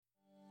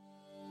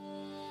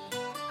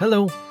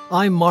Hello,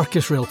 I'm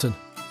Marcus Railton,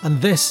 and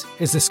this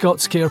is the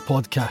Scots Care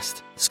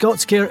podcast.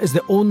 Scots Care is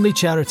the only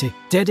charity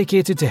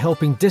dedicated to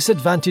helping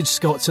disadvantaged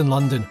Scots in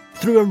London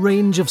through a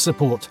range of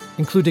support,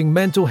 including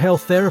mental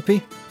health therapy,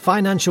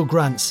 financial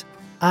grants,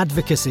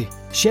 advocacy,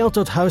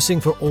 sheltered housing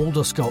for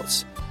older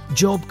Scots,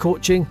 job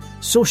coaching,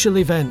 social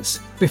events,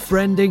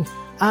 befriending,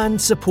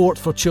 and support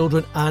for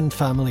children and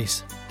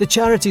families. The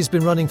charity's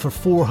been running for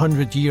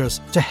 400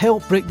 years to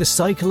help break the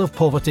cycle of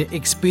poverty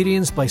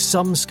experienced by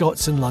some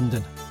Scots in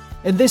London.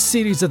 In this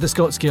series of the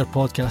Scots Care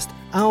podcast,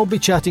 I'll be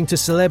chatting to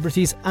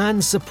celebrities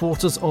and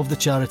supporters of the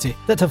charity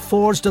that have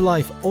forged a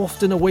life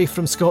often away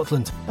from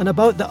Scotland and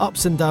about the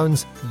ups and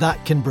downs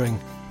that can bring.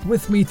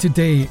 With me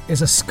today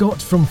is a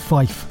Scot from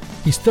Fife.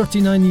 He's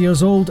 39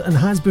 years old and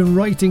has been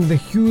writing the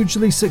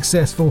hugely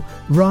successful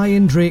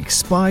Ryan Drake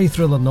spy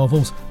thriller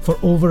novels for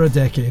over a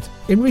decade.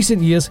 In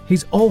recent years,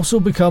 he's also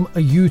become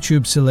a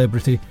YouTube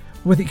celebrity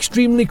with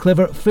extremely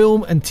clever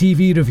film and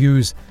TV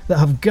reviews that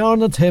have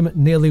garnered him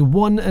nearly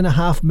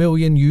 1.5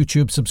 million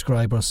YouTube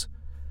subscribers.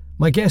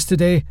 My guest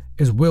today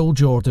is Will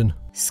Jordan.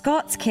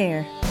 Scots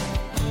Care.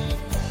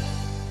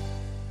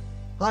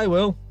 Hi,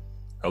 Will.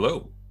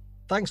 Hello.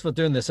 Thanks for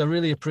doing this. I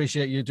really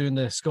appreciate you doing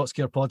the Scots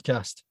Care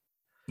podcast.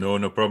 No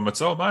problem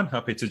at all, man.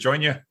 Happy to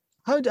join you.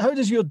 How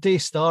does your day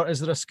start? Is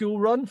there a school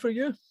run for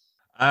you?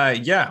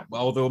 Yeah,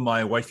 although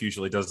my wife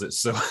usually does it,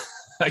 so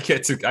I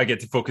get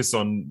to focus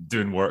on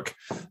doing work.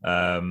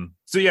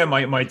 So yeah,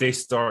 my day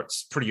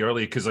starts pretty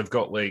early because we've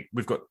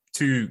got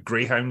two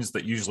greyhounds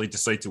that usually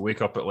decide to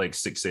wake up at like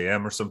 6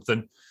 a.m. or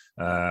something.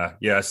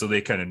 So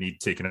they kind of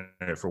need taking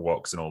out for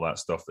walks and all that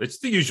stuff. It's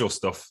the usual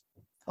stuff.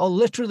 Oh,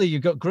 literally, you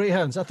got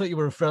greyhounds. I thought you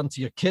were referring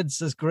to your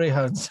kids as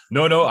greyhounds.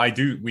 No,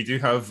 we do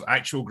have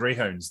actual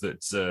greyhounds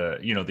that,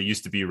 they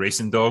used to be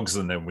racing dogs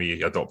and then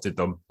we adopted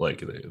them.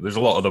 Like there's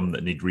a lot of them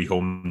that need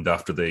rehomed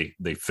after they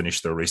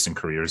finish their racing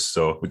careers.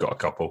 So we got a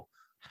couple.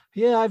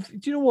 Yeah, do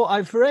you know what?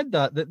 I've read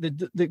that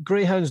the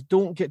greyhounds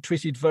don't get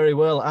treated very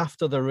well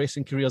after their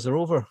racing careers are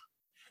over.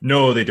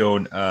 No, they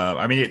don't.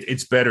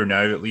 It's better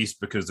now, at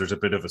least, because there's a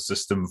bit of a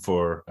system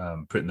for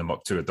putting them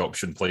up to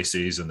adoption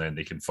places and then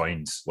they can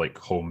find like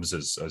homes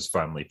as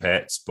family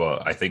pets.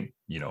 But I think,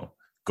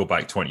 go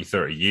back 20,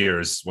 30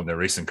 years when their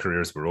racing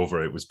careers were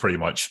over, it was pretty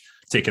much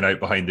taken out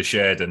behind the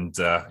shed. And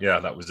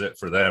that was it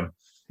for them.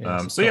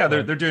 Yes,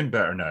 they're doing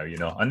better now,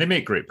 and they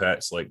make great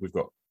pets. Like we've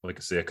got, like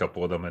I say, a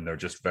couple of them and they're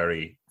just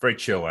very, very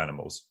chill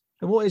animals.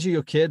 And what age are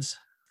your kids?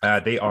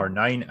 They are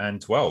 9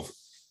 and 12.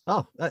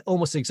 Oh,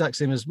 almost the exact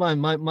same as mine.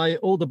 My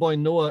older boy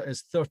Noah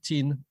is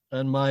 13,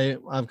 and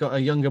I've got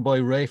a younger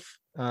boy Rafe,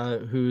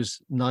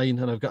 who's 9,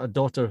 and I've got a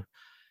daughter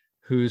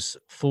who's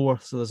 4.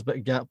 So there's a bit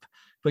of gap.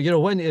 But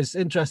when it's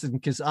interesting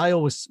because I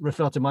always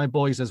refer to my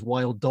boys as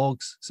wild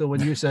dogs. So when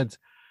you said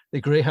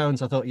the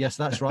greyhounds, I thought, yes,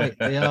 that's right.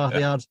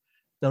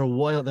 They're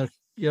wild.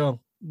 They're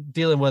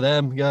dealing with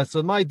them. Yeah.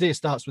 So my day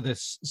starts with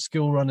this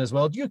school run as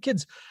well. Do your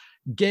kids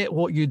get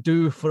what you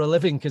do for a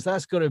living? Because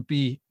that's going to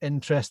be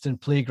interesting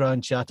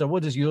playground chatter.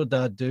 What does your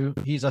dad do?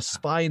 He's a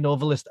spy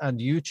novelist and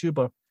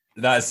YouTuber.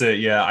 That's it.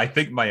 Yeah, I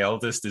think my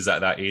eldest is at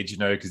that age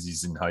now because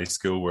he's in high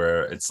school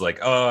where it's like,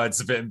 oh,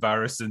 it's a bit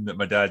embarrassing that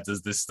my dad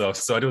does this stuff.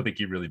 So I don't think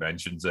he really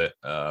mentions it,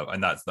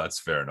 and that's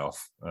fair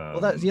enough.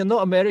 You're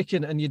not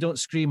American and you don't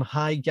scream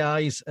 "Hi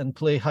guys" and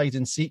play hide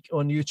and seek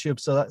on YouTube.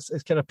 So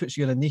it kind of puts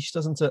you in a niche,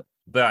 doesn't it?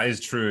 That is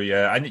true.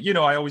 Yeah, and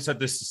I always had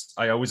this.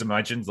 I always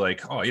imagined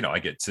like, oh, I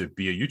get to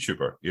be a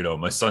YouTuber.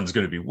 My son's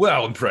going to be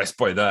well impressed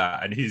by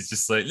that, and he's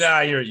just like, nah,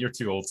 you're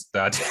too old,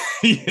 Dad.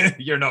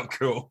 You're not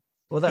cool.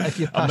 Well, that if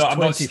you're past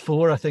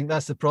 24, I think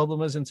that's the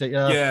problem, isn't it?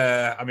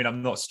 Yeah. I mean,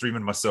 I'm not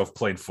streaming myself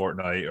playing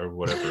Fortnite or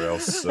whatever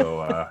else. So,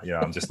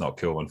 I'm just not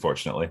cool,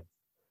 unfortunately.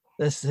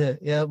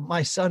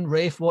 My son,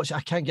 Rafe,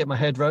 I can't get my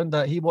head around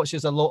that. He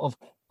watches a lot of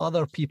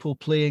other people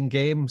playing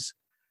games,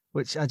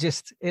 which I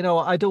just,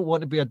 I don't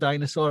want to be a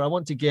dinosaur. I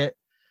want to get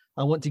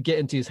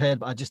into his head,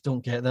 but I just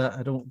don't get that.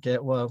 I don't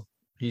get, well,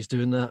 he's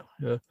doing that.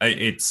 Yeah.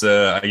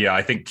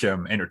 I think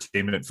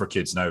entertainment for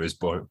kids now is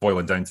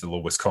boiling down to the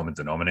lowest common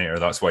denominator.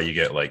 That's why you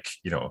get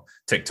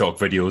TikTok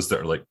videos that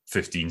are like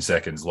 15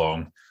 seconds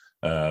long,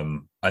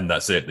 and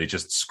that's it. They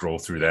just scroll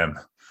through them,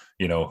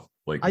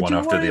 one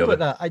after the other.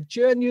 That. I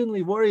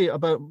genuinely worry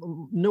about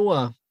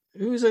Noah,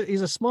 he's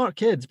a smart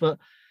kid, but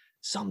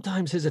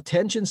sometimes his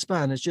attention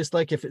span is just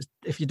like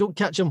if you don't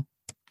catch him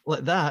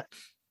like that,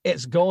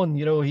 it's gone.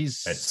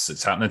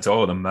 It's happening to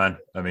all of them, man.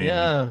 I mean,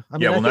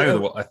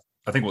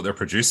 I think what they're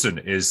producing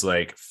is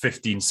like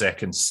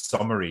 15-second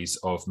summaries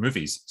of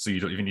movies. So you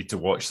don't even need to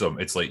watch them.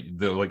 It's like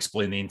they'll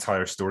explain the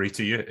entire story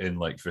to you in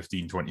like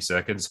 15, 20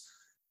 seconds.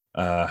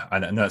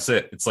 And that's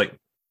it. It's like,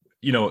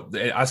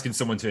 asking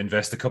someone to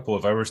invest a couple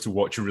of hours to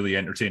watch a really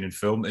entertaining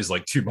film is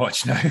like too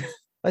much now.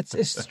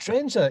 It's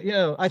strange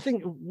that, I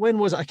think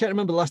I can't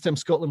remember the last time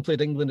Scotland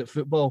played England at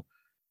football.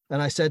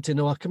 And I said to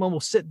Noah, come on,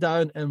 we'll sit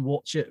down and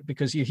watch it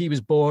because he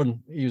was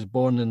born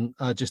in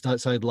just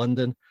outside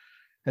London.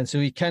 And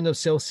so he kind of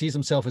sees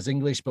himself as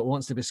English, but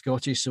wants to be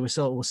Scottish. So we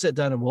thought, we'll sit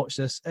down and watch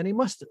this. And he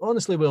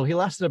honestly, he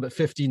lasted about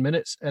 15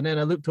 minutes. And then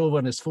I looked over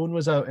and his phone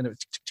was out and it was,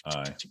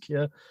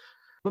 yeah.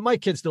 But my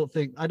kids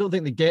I don't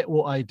think they get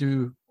what I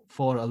do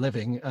for a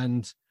living,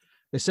 and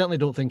they certainly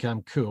don't think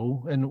I'm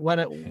cool. And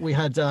we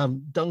had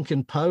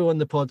Duncan Powell on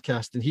the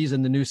podcast, and he's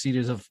in the new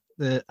series of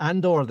the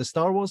Andor, the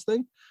Star Wars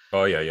thing.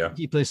 Oh, yeah.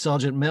 He plays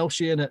Sergeant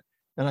Melshi in it.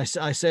 And I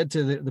said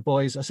to the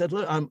boys, I said,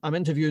 look, I'm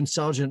interviewing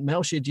Sergeant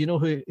Melshi. Do you know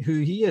who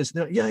he is?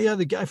 Like, yeah,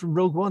 the guy from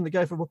Rogue One,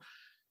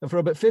 And for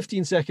about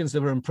 15 seconds, they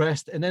were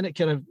impressed. And then it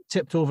kind of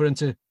tipped over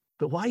into,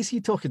 but why is he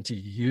talking to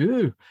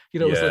you? You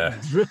know, it was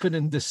like dripping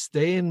in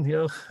disdain,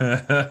 you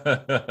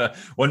know.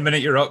 1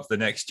 minute you're up, the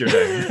next you're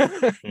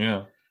down.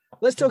 Yeah.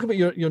 Let's talk about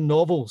your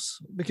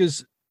novels,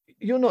 because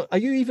are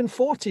you even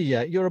 40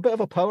 yet? You're a bit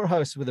of a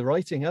powerhouse with the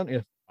writing, aren't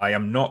you? I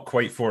am not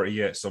quite 40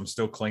 yet, so I'm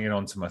still clinging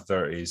on to my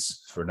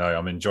 30s for now.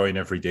 I'm enjoying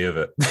every day of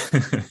it.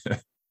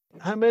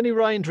 How many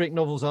Ryan Drake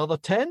novels are there?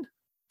 10?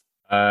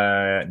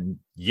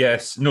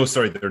 Yes. No,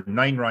 sorry. There are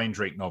 9 Ryan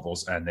Drake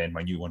novels and then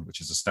my new one,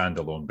 which is a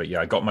standalone. But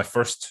yeah, I got my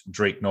first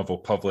Drake novel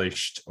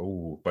published,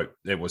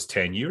 it was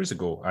 10 years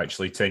ago,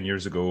 actually, 10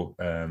 years ago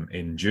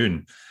in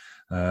June.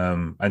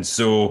 And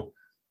so,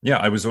 yeah,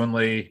 I was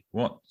only,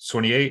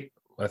 28?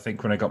 I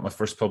think when I got my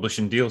first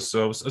publishing deal.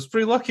 So I was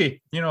pretty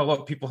lucky. You know, a lot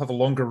of people have a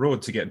longer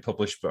road to getting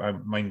published,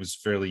 but mine was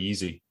fairly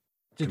easy.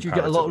 Did you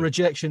get a lot of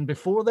rejection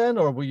before then,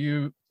 or were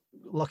you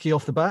lucky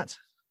off the bat?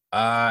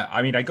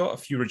 I mean, I got a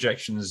few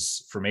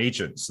rejections from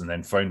agents and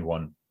then found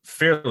one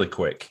fairly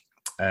quick.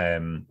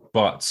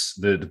 But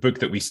the book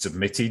that we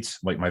submitted,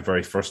 like my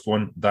very first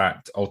one,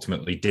 that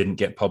ultimately didn't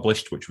get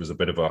published, which was a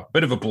bit of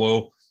a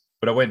blow.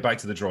 But I went back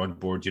to the drawing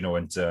board, you know,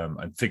 and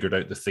figured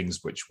out the things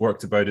which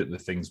worked about it, the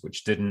things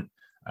which didn't,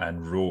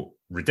 and wrote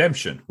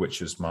Redemption,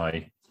 which is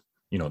my,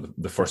 you know,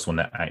 the first one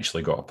that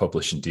actually got a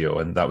publishing deal.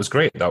 And that was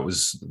great. That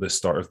was the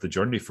start of the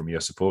journey for me, I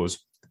suppose.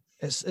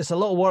 It's a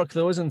lot of work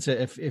though, isn't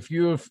it? If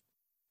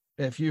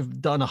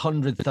you've done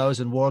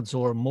 100,000 words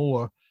or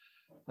more,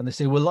 and they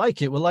say, we'll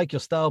like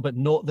your style, but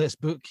not this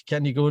book,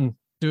 can you go and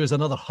do us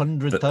another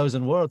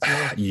 100,000 words?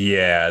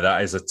 Yeah,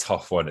 that is a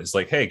tough one. It's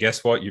like, hey,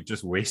 guess what? You've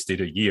just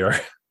wasted a year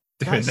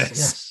doing this.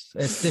 Yes.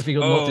 It's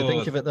difficult not to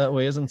think of it that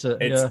way, isn't it?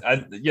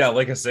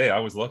 Like I say, I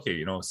was lucky.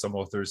 You know, some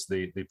authors,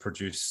 they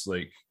produce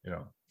like, you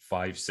know,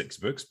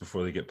 5-6 books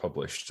before they get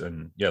published.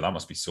 And yeah, that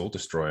must be soul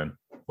destroying.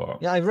 But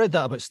yeah, I read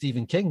that about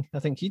Stephen King. I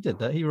think he did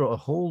that. He wrote a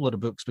whole lot of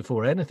books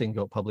before anything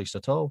got published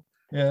at all.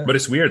 Yeah. But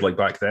it's weird, like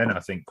back then, I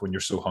think when you're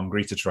so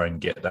hungry to try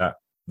and get that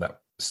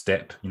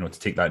step, you know, to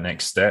take that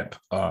next step,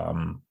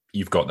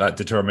 you've got that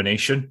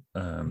determination.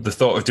 The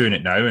thought of doing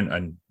it now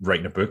and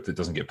writing a book that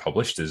doesn't get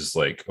published is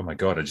like, oh my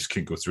God, I just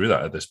couldn't go through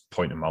that at this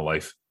point in my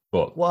life.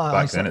 But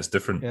back then it's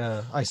different.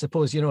 Yeah, I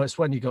suppose, you know, it's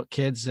when you got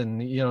kids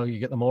and, you know, you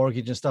get the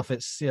mortgage and stuff.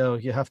 It's, you know,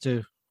 you have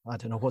to, I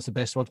don't know, what's the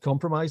best word?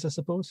 Compromise, I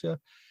suppose. Yeah.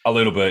 A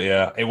little bit.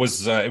 Yeah. It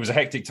was a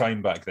hectic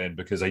time back then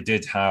because I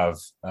did have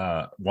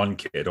one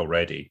kid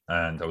already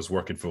and I was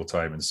working full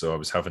time. And so I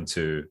was having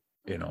to,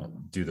 you know,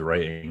 do the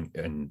writing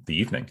in the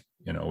evening,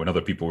 you know, when other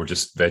people were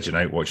just vegging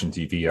out watching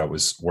TV, I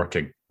was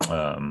working.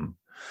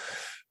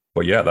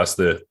 But yeah, that's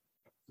the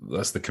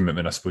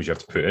commitment I suppose you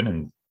have to put in,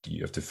 and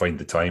you have to find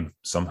the time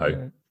somehow.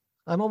 Yeah.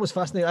 I'm always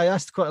fascinated. I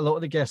asked quite a lot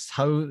of the guests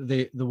how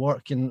the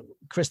work, in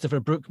Christopher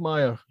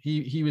Brookmeyer,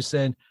 he was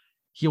saying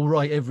he'll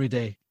write every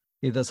day.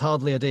 There's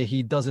hardly a day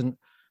he doesn't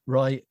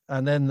write.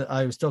 And then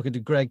I was talking to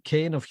Greg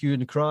Kane of Hue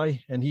and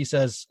Cry, and he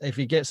says if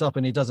he gets up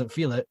and he doesn't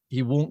feel it,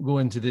 he won't go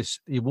into the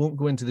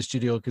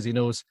studio because he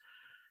knows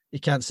he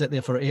can't sit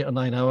there for 8 or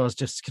 9 hours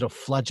just kind of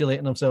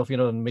flagellating himself, you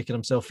know, and making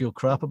himself feel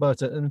crap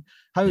about it. And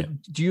how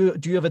do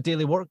you have a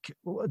daily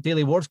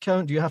word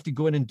count? Do you have to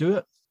go in and do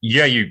it?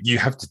 Yeah, you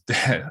have to.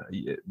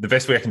 The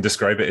best way I can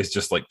describe it is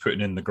just like putting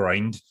in the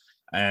grind.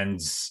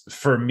 And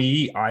for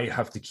me, I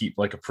have to keep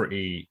like a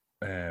pretty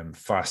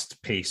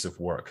fast pace of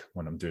work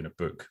when I'm doing a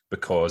book,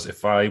 because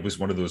if I was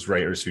one of those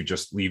writers who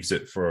just leaves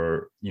it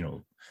for, you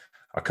know,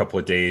 a couple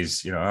of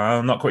days, you know,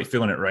 I'm not quite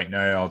feeling it right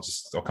now,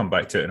 I'll come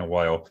back to it in a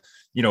while.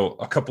 You know,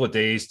 a couple of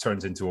days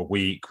turns into a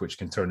week, which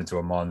can turn into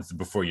a month. And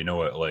before you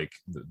know it, like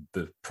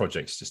the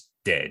project's just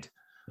dead.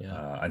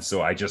 Yeah. And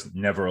so I just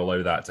never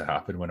allow that to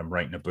happen when I'm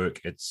writing a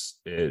book. It's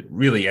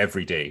really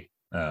every day.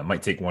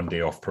 Might take one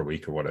day off per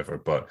week or whatever,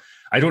 but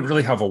I don't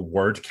really have a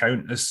word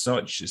count as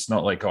such. It's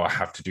not like, oh, I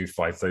have to do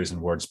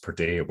 5,000 words per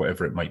day or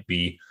whatever it might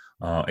be.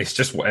 It's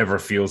just whatever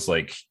feels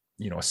like,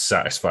 you know, a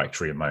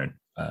satisfactory amount.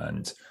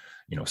 And,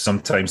 you know,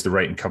 sometimes the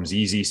writing comes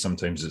easy.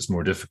 Sometimes it's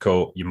more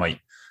difficult. You might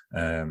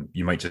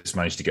just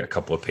manage to get a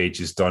couple of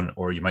pages done,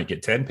 or you might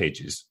get 10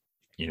 pages.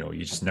 You know,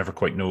 you just never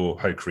quite know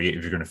how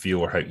creative you're going to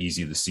feel or how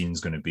easy the scene's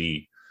going to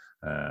be.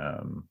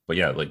 But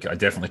yeah, like I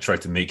definitely try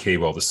to make hay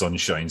while the sun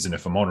shines. And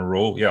if I'm on a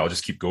roll, yeah, I'll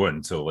just keep going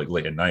until like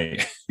late at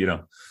night, you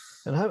know.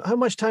 And how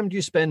much time do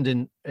you spend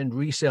in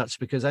research?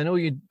 Because I know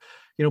you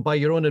know, by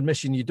your own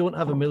admission, you don't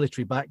have a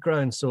military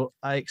background. So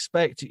I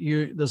expect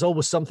there's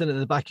always something at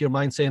the back of your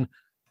mind saying,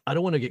 I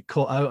don't want to get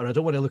caught out, or I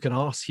don't want to look an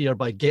arse here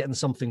by getting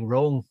something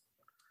wrong.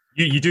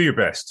 You do your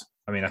best.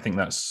 I mean, I think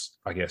that's,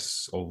 I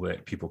guess, all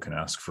that people can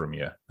ask from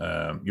you.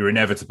 You're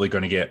inevitably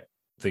going to get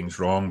things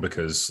wrong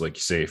because, like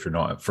you say, if you're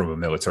not from a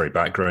military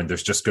background,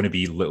 there's just going to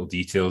be little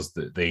details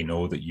that they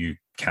know that you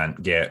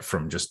can't get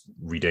from just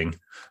reading.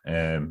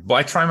 But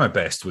I try my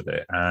best with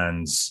it,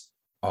 and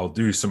I'll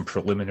do some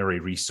preliminary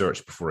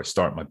research before I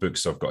start my book.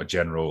 So I've got a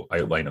general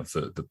outline of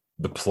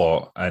the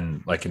plot,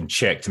 and I can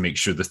check to make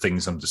sure the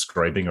things I'm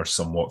describing are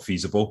somewhat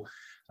feasible.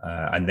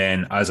 And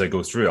then as I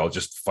go through, I'll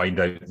just find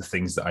out the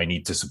things that I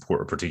need to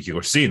support a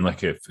particular scene.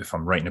 Like if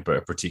I'm writing about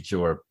a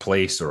particular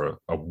place or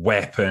a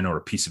weapon or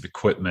a piece of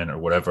equipment or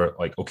whatever,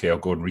 like, okay, I'll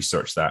go and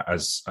research that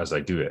as I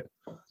do it,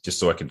 just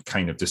so I can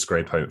kind of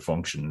describe how it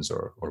functions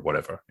or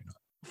whatever.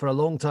 For a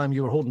long time,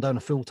 you were holding down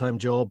a full-time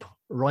job,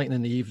 writing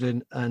in the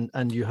evening,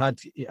 and you had,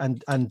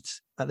 and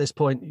at this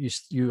point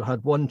you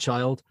had one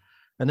child,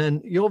 and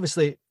then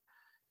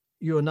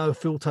you are now a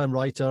full-time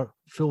writer,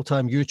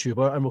 full-time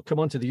YouTuber, and we'll come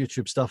on to the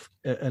YouTube stuff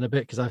in a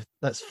bit because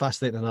that's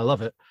fascinating and I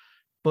love it.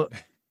 But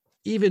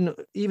even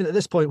at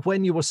this point,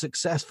 when you were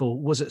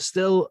successful, was it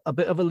still a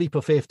bit of a leap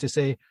of faith to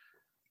say,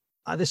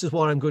 this is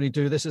what I'm going to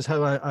do, this is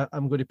how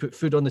I'm going to put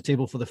food on the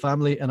table for the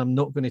family, and I'm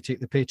not going to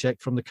take the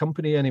paycheck from the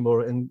company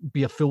anymore and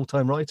be a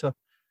full-time writer?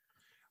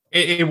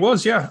 It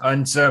was, yeah.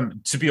 And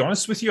to be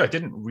honest with you, I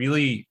didn't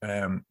really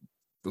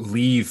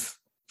leave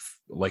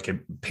like a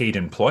paid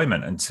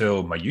employment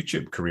until my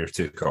YouTube career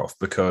took off,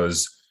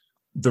 because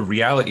the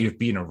reality of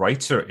being a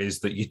writer is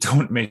that you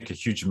don't make a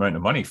huge amount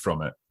of money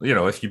from it. You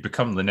know, if you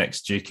become the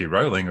next J.K.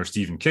 Rowling or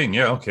Stephen King,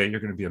 yeah, okay,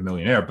 you're going to be a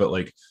millionaire. But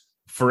like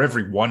for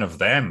every one of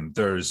them,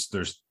 there's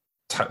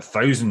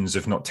thousands,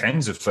 if not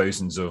tens of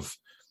thousands of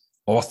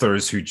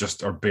authors who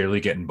just are barely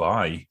getting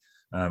by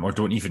or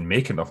don't even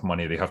make enough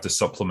money. They have to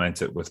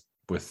supplement it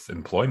with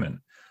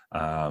employment.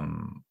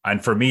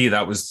 And for me,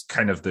 that was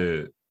kind of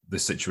the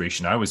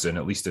situation I was in,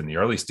 at least in the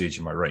early stage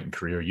of my writing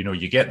career. You know,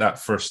 you get that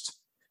first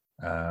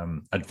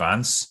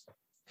advance,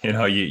 you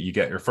know, you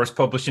get your first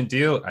publishing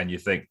deal and you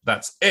think,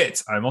 that's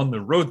it, I'm on the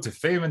road to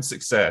fame and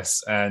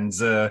success. And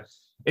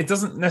it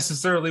doesn't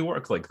necessarily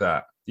work like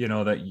that. You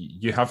know, that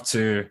you have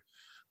to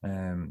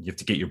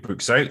get your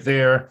books out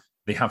there.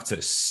 They have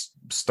to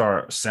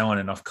start selling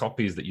enough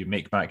copies that you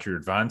make back your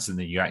advance, and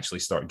then you actually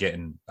start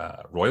getting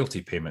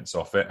royalty payments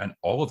off it. And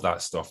all of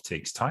that stuff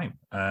takes time.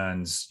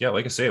 And yeah,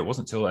 like I say, it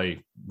wasn't until I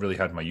really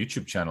had my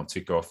YouTube channel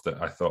take off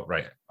that I thought,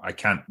 right, I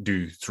can't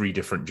do 3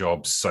 different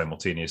jobs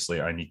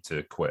simultaneously. I need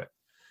to quit.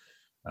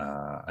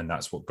 And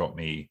that's what got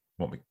me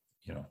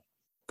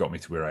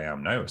to where I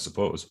am now, I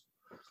suppose.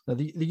 Now,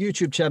 the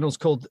YouTube channel is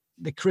called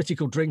The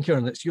Critical Drinker,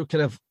 and it's your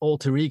kind of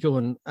alter ego.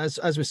 And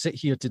as we sit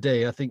here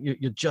today, I think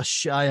you're just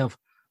shy of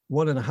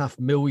 1.5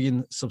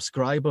 million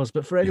subscribers.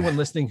 But for anyone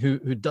listening who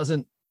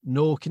doesn't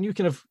know, can you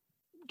kind of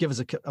give us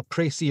a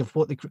précis of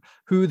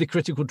who the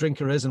Critical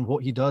Drinker is and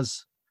what he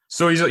does?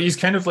 So he's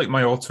kind of like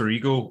my alter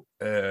ego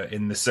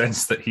in the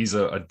sense that he's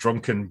a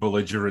drunken,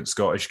 belligerent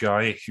Scottish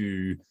guy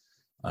who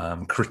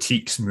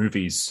critiques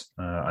movies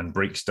and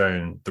breaks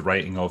down the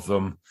writing of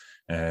them,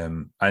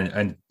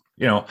 and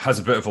you know, has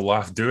a bit of a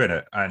laugh doing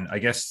it. And I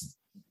guess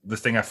the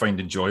thing I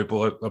find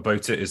enjoyable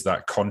about it is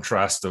that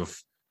contrast of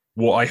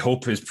what I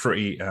hope is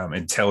pretty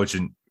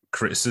intelligent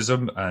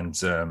criticism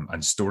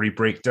and story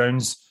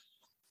breakdowns,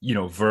 you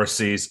know,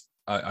 versus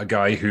a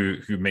guy who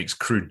makes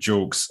crude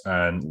jokes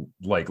and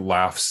like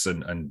laughs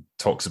and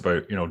talks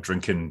about, you know,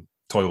 drinking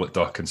toilet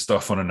duck and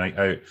stuff on a night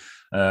out.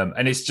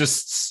 And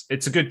it's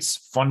a good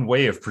fun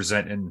way of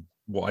presenting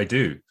what I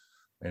do.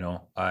 You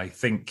know, I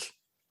think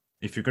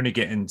if you're going to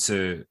get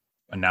into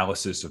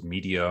analysis of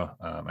media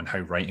and how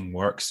writing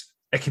works,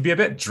 it can be a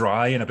bit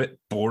dry and a bit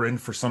boring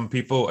for some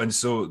people. And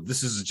so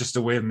this is just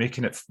a way of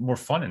making it more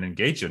fun and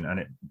engaging,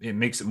 and it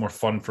makes it more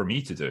fun for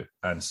me to do.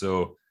 And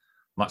so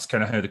that's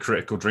kind of how The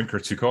Critical Drinker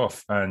took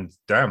off. And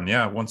damn,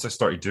 yeah, once I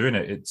started doing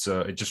it,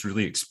 it just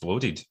really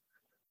exploded.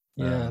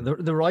 Yeah,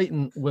 the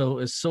writing, Will,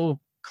 is so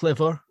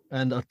clever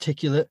and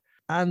articulate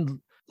and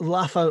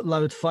laugh out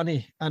loud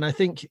funny. And I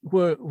think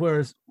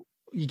whereas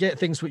you get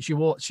things which you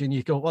watch and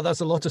you go, well,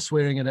 there's a lot of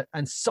swearing in it.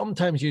 And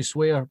sometimes you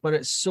swear, but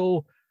it's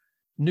so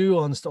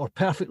nuanced or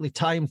perfectly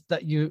timed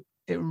that it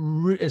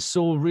is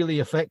so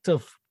really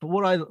effective. But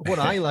what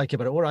I like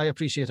about it, what I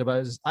appreciate about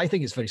it is I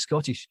think it's very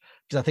Scottish,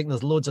 because I think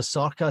there's loads of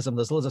sarcasm.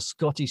 There's loads of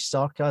Scottish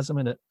sarcasm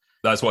in it.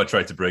 That's what I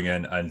tried to bring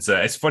in. And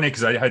it's funny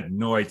because I had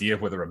no idea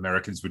whether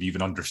Americans would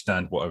even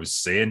understand what I was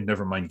saying,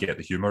 never mind get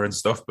the humor and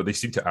stuff, but they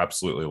seem to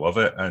absolutely love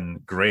it,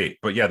 and great.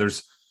 But yeah,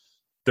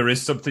 there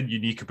is something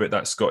unique about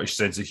that Scottish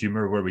sense of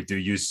humor where we do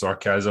use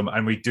sarcasm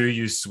and we do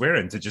use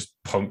swearing to just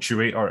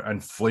punctuate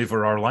and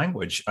flavor our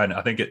language. And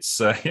I think it's,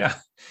 a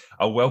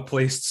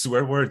well-placed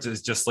swear word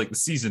is just like the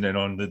seasoning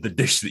on the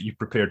dish that you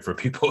prepared for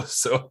people.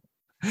 So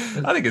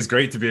I think it's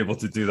great to be able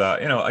to do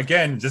that. You know,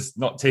 again, just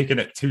not taking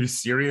it too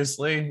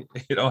seriously,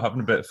 you know, having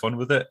a bit of fun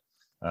with it.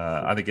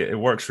 I think it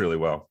works really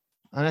well.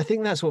 And I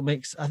think that's what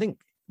I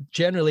think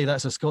generally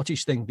that's a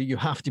Scottish thing, that you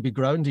have to be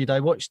grounded.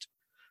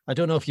 I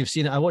don't know if you've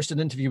seen it. I watched an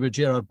interview with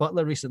Gerard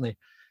Butler recently,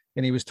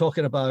 and he was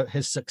talking about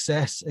his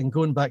success in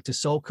going back to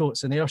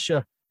Saltcoats in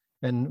Ayrshire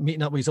and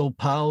meeting up with his old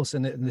pals.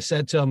 And they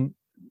said to him,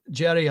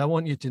 Jerry, I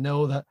want you to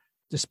know that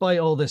despite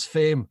all this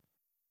fame,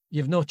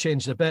 you've not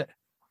changed a bit.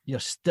 You're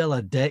still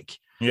a dick.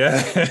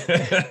 Yeah.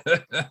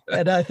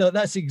 And I thought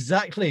that's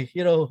exactly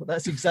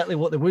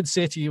what they would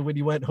say to you when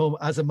you went home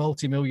as a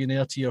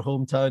multimillionaire to your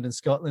hometown in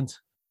Scotland.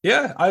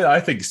 Yeah, I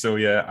think so.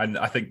 Yeah. And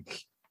I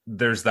think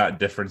there's that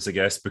difference, I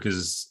guess,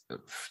 because,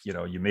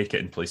 you make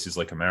it in places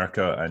like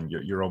America and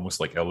you're almost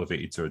like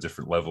elevated to a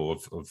different level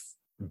of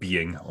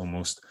being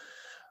almost.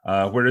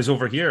 Whereas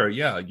over here,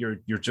 yeah,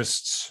 you're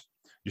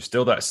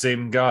still that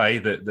same guy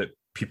that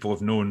people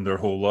have known their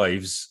whole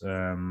lives.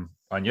 And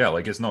yeah,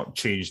 like it's not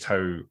changed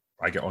how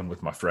I get on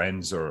with my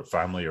friends or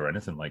family or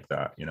anything like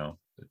that.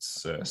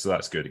 It's so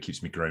that's good. It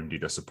keeps me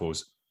grounded, I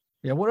suppose.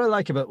 Yeah. What I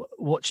like about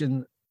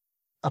watching,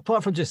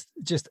 apart from just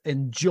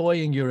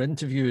enjoying your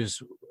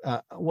interviews,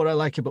 what I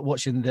like about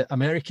watching the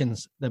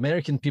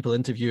American people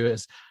interview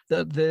is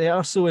that they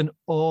are so in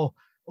awe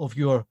of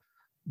your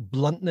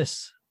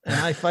bluntness. And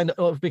I find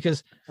it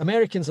because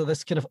Americans are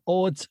this kind of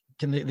odd,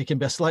 they can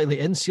be a slightly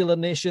insular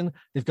nation.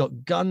 They've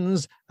got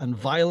guns and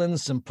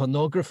violence and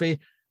pornography,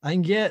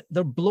 and yet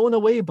they're blown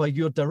away by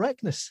your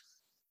directness.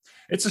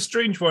 It's a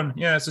strange one.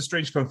 Yeah, it's a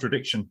strange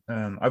contradiction.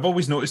 I've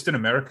always noticed in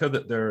America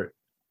that they're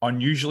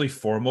unusually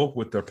formal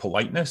with their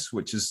politeness,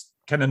 which is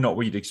kind of not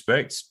what you'd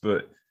expect.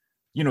 But,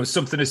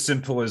 something as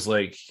simple as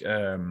like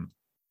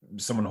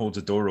someone holds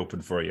a door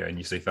open for you and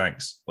you say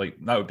thanks. Like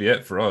that would be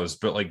it for us.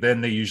 But like then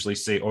they usually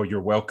say, oh,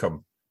 you're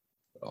welcome.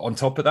 On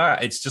top of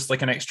that, it's just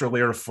like an extra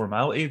layer of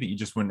formality that you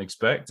just wouldn't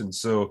expect. And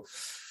so,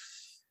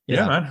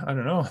 yeah man, I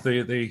don't know.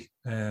 They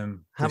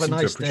have a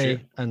nice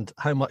day. And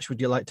how much would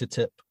you like to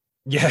tip?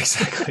 Yeah,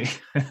 exactly.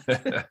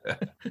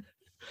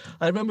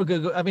 I remember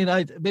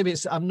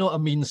I'm not a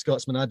mean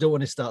Scotsman. I don't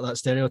want to start that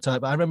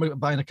stereotype, but I remember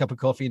buying a cup of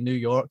coffee in New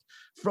York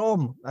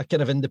from a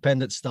kind of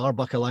independent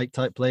Starbucks-alike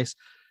type place.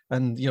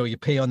 And, you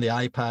pay on the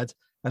iPad.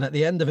 And at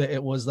the end of it,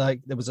 it was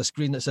like, there was a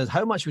screen that says,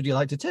 how much would you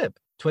like to tip?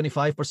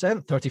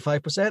 25%,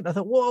 35%. I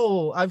thought,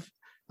 whoa, I've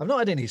not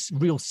had any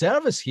real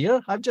service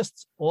here. I've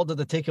just ordered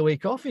a takeaway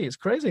coffee. It's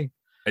crazy.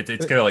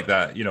 It's kind of like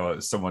that,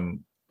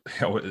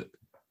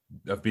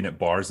 I've been at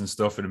bars and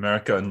stuff in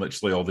America, and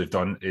literally all they've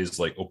done is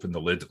like open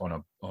the lid on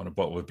a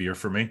bottle of beer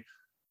for me.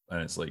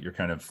 And it's like, you're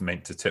kind of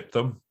meant to tip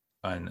them.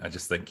 And I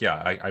just think, yeah,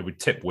 I would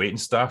tip waiting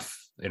staff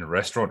in a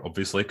restaurant,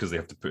 obviously, because they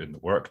have to put in the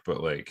work.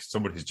 But like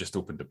someone who's just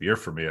opened a beer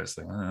for me, I was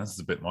like, this is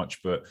a bit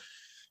much. But,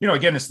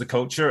 again, it's the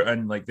culture,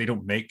 and like they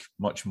don't make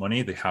much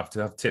money. They have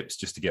to have tips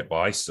just to get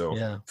by. So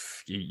yeah,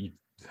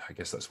 I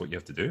guess that's what you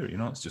have to do.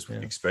 It's just what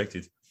you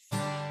expected.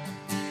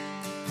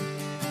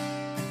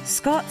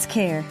 Scots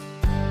Care.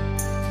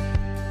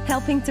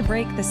 Helping to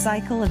break the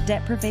cycle of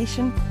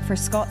deprivation for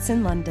Scots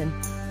in London.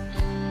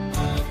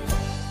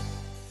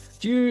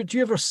 Do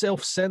you ever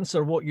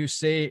self-censor what you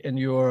say in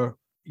your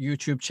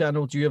YouTube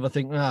channel? Do you ever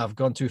think, I've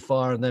gone too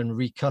far, and then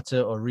recut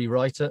it or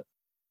rewrite it?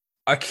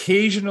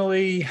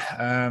 Occasionally,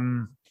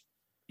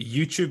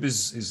 YouTube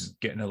is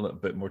getting a little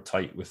bit more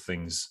tight with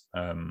things.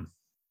 One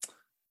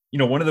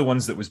of the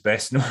ones that was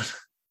best known,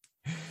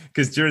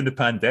 because during the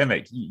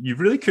pandemic, you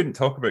really couldn't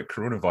talk about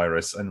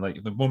coronavirus. And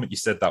like the moment you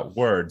said that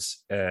word,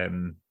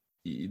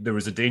 there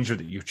was a danger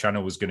that your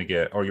channel was going to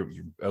get, or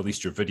at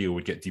least your video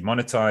would get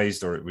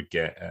demonetized, or it would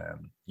get,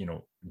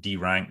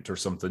 deranked or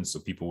something, so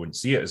people wouldn't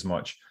see it as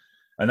much.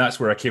 And that's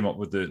where I came up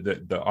with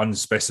the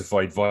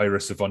unspecified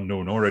virus of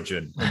unknown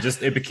origin. And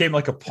just it became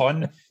like a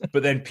pun,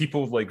 but then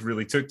people like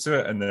really took to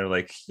it, and they're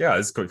like, "Yeah,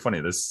 it's quite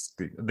funny."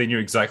 They knew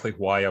exactly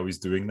why I was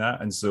doing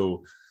that, and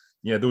so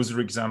yeah, those are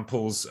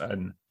examples.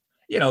 And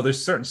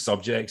there's certain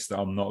subjects that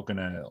I'm not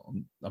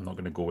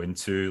gonna go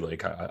into.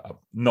 Like I'm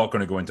not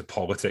gonna go into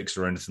politics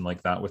or anything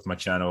like that with my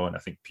channel, and I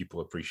think people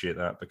appreciate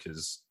that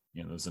because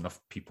there's enough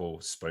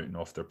people spouting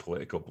off their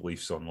political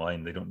beliefs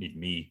online. They don't need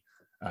me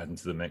adding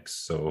to the mix.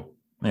 So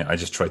yeah, I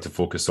just try to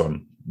focus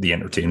on the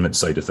entertainment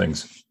side of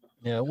things.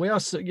 Yeah, we are.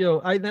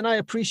 I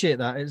appreciate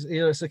that.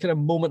 It's a kind of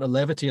moment of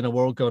levity in a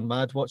world gone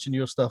mad watching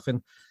your stuff,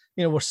 and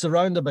we're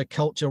surrounded by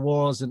culture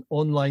wars and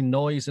online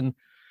noise. And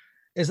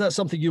is that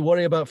something you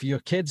worry about for your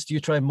kids? Do you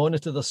try and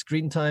monitor the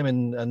screen time?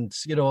 And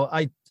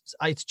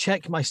I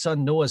check my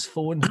son Noah's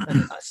phone,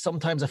 and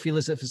sometimes I feel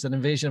as if it's an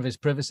invasion of his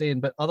privacy,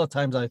 but other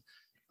times I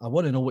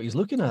want to know what he's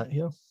looking at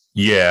here.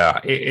 Yeah,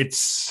 it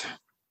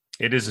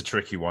is a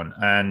tricky one,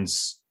 and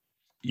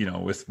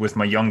with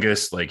my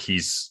youngest, like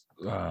he's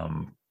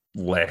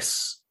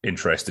less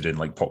interested in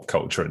like pop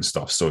culture and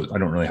stuff, so I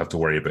don't really have to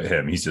worry about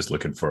him. He's just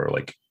looking for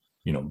like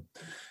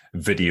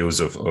videos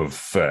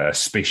of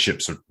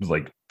spaceships or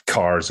like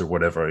cars or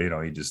whatever.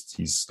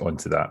 He's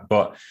onto that.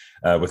 But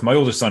with my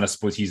older son, I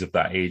suppose he's of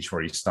that age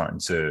where he's starting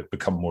to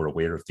become more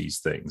aware of these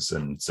things.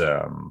 And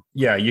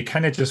you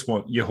kind of just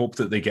you hope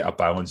that they get a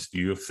balanced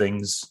view of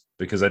things,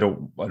 because I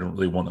don't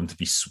really want them to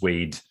be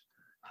swayed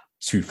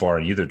too far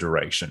in either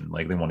direction.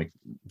 Like they want to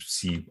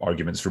see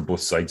arguments from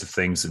both sides of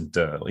things, and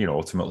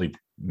ultimately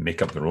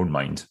make up their own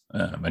mind,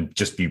 and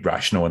just be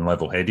rational and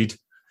level-headed.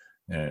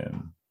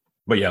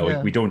 But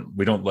yeah, we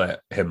don't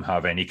let him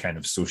have any kind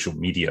of social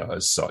media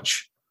as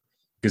such,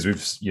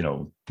 because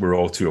we're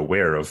all too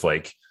aware of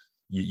like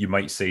you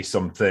might say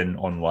something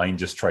online,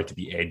 just try to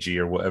be edgy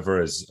or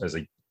whatever as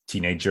a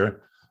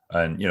teenager,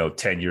 and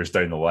 10 years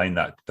down the line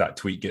that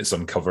tweet gets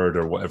uncovered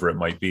or whatever it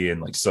might be,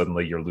 and like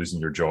suddenly you're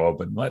losing your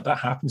job, and like that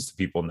happens to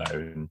people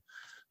now.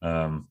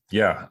 And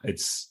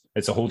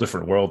it's a whole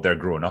different world they're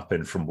growing up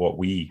in from what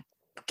we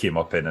came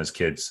up in as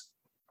kids.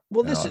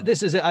 Well,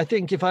 this is it. I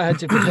think if I had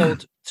to be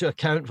held to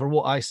account for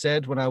what I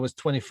said when I was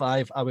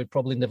 25, I would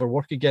probably never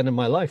work again in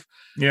my life.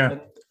 Yeah.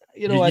 And,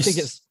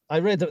 I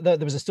read that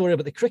there was a story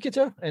about the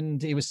cricketer,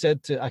 and he was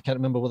said to, I can't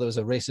remember whether it was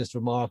a racist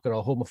remark or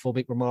a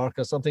homophobic remark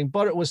or something,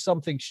 but it was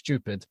something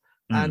stupid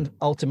and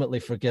ultimately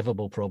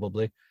forgivable,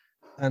 probably.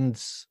 And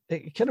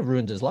it kind of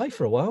ruined his life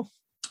for a while.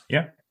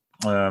 Yeah.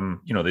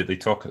 They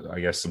talk,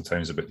 I guess,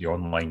 sometimes about the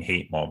online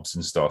hate mobs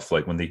and stuff,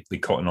 like when they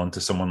cotton on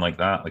to someone like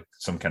that, like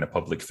some kind of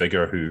public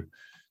figure who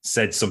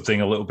said something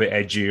a little bit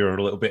edgy or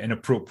a little bit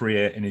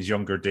inappropriate in his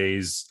younger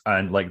days,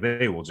 and like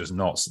they will just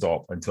not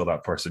stop until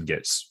that person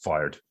gets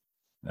fired.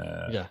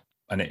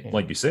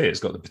 Like you say, it's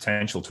got the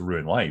potential to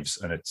ruin lives,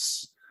 and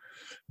it's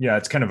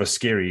kind of a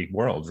scary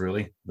world,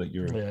 really.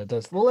 It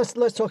does. Well,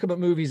 let's talk about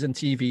movies and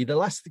TV. The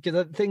last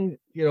thing,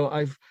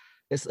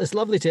 it's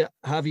lovely to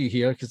have you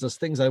here because there's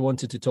things I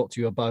wanted to talk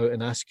to you about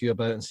and ask you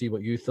about and see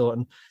what you thought.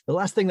 And the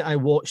last thing that I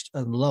watched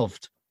and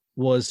loved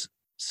was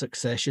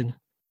Succession,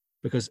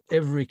 because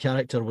every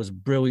character was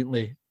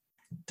brilliantly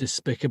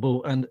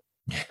despicable and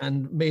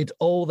made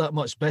all that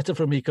much better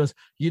for me, because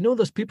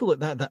there's people like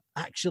that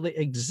actually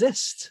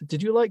exist.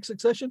 Did you like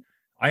Succession?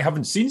 I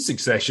haven't seen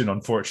Succession,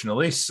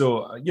 unfortunately.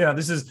 So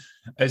this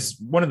is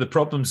one of the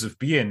problems of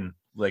being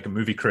like a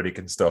movie critic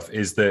and stuff,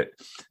 is that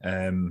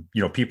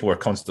people are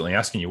constantly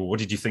asking you, well, what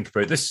did you think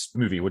about this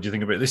movie? What do you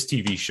think about this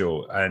TV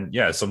show? And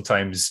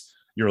sometimes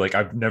you're like,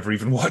 I've never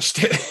even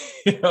watched it.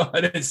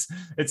 And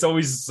it's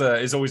always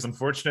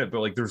unfortunate,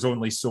 but like there's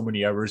only so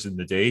many hours in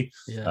the day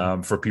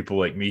for people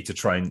like me to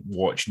try and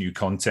watch new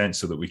content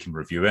so that we can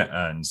review it.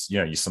 And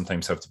you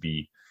sometimes have to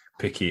be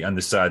picky. And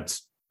the sad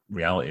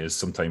reality is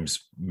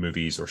sometimes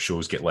movies or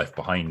shows get left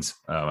behind.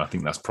 I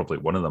think that's probably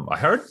one of them. I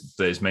heard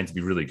that it's meant to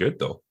be really good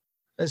though.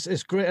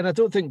 It's great. And I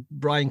don't think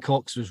Brian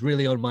Cox was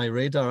really on my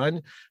radar.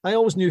 And I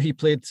always knew he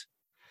played,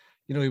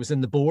 he was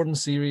in the Bourne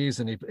series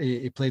and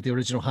he played the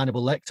original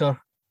Hannibal Lecter.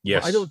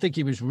 Yes. But I don't think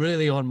he was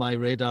really on my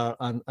radar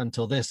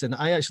until this. And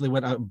I actually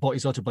went out and bought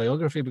his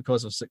autobiography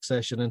because of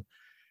Succession. And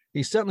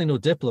he's certainly no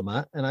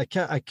diplomat. And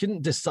I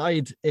couldn't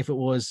decide if it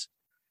was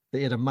that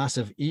he had a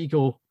massive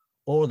ego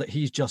or that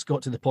he's just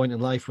got to the point in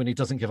life when he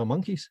doesn't give a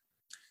monkeys.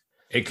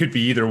 It could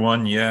be either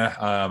one,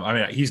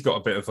 yeah. He's got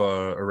a bit of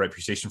a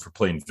reputation for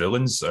playing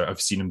villains. I've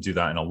seen him do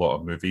that in a lot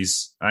of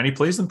movies, and he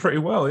plays them pretty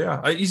well,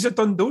 yeah. He's a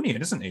Dundonian,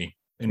 isn't he,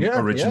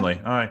 originally?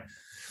 Yeah. Aye.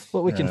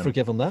 Well, we can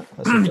forgive him that.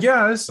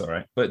 Yeah, it's all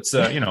right. But,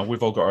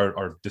 we've all got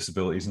our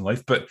disabilities in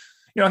life. But,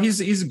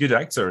 he's a good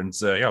actor, and,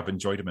 I've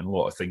enjoyed him in a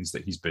lot of things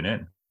that he's been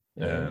in.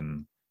 Yeah.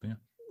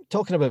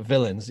 Talking about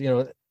villains,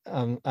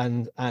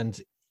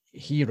 and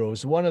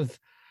heroes,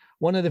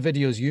 one of the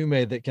videos you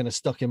made that kind of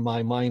stuck in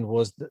my mind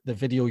was the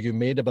video you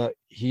made about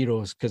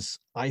heroes, because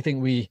I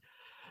think we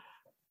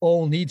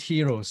all need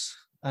heroes.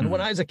 And when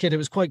I was a kid, it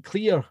was quite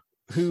clear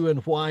who and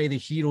why the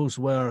heroes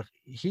were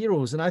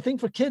heroes. And I think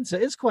for kids,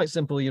 it is quite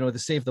simple. They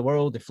save the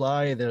world, they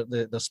fly,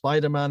 they're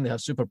Spider-Man, they have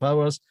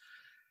superpowers.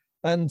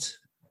 And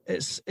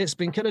it's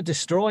been kind of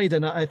destroyed.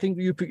 And I think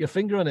you put your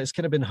finger on it. It's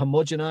kind of been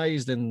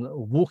homogenized and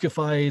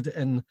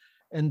wokeified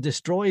and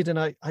destroyed.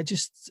 And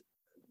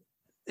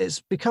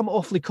it's become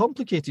awfully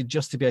complicated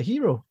just to be a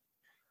hero.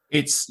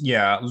 This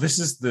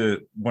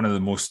is one of the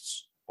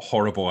most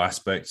horrible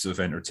aspects of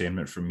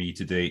entertainment for me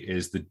today,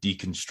 is the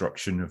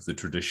deconstruction of the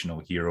traditional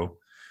hero,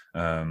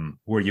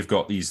 where you've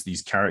got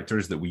these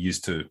characters that we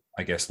used to,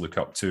 I guess, look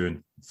up to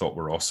and thought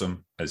were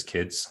awesome as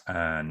kids.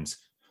 And,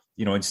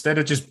 instead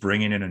of just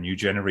bringing in a new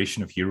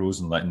generation of heroes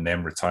and letting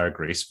them retire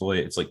gracefully,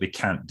 it's like they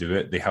can't do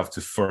it. They have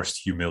to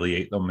first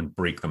humiliate them and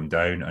break them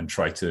down and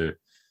try to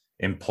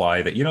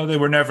imply that they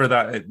were never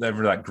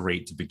that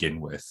great to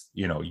begin with.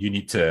 You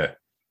need to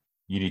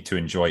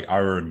enjoy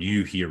our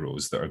new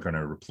heroes that are going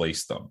to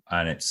replace them,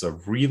 and it's a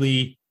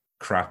really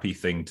crappy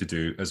thing to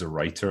do as a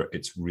writer.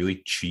 It's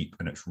really cheap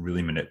and it's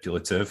really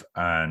manipulative,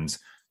 and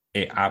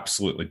it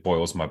absolutely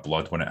boils my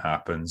blood when it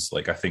happens.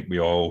 Like, I think we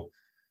all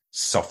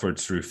suffered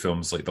through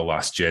films like The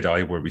Last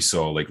Jedi, where we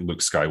saw like Luke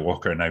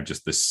Skywalker now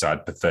just this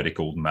sad, pathetic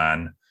old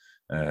man.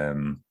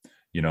 What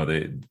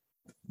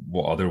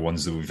other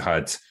ones that we've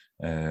had?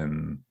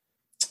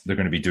 They're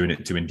going to be doing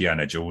it to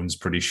Indiana Jones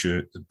pretty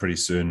soon,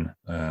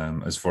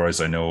 as far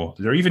as I know.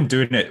 They're even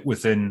doing it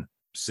within,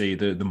 say,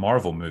 the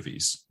Marvel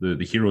movies, the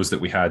heroes that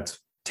we had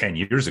 10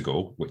 years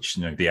ago, which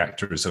the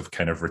actors have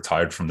kind of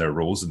retired from their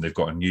roles and they've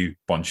got a new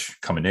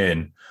bunch coming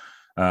in.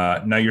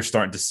 Now you're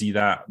starting to see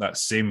that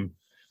same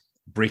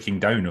breaking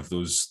down of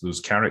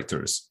those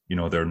characters.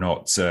 They're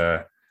not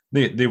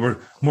they were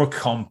more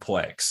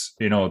complex,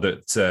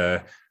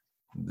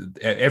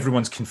 that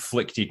everyone's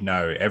conflicted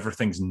now.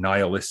 Everything's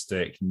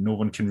nihilistic. No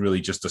one can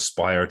really just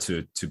aspire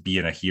to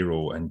being a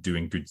hero and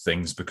doing good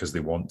things because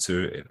they want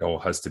to. It all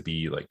has to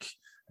be like,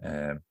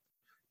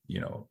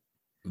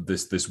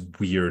 this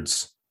weird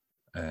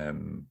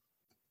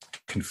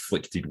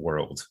conflicted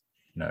world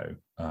now.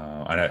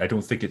 And I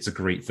don't think it's a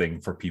great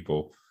thing for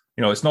people.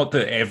 It's not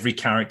that every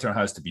character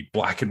has to be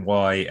black and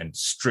white and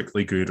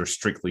strictly good or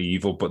strictly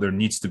evil, but there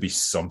needs to be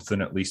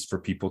something at least for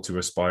people to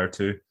aspire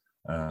to.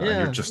 And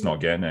you're just not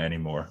getting it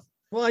anymore.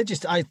 Well,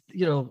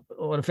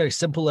 on a very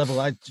simple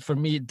level, for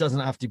me, it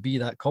doesn't have to be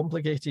that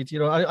complicated.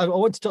 I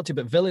want to talk to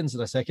you about villains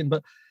in a second,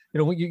 but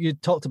when you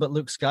talked about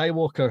Luke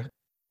Skywalker,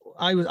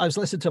 I was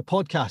listening to a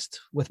podcast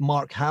with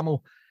Mark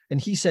Hamill, and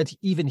he said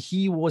even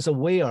he was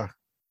aware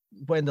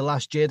when the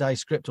Last Jedi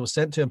script was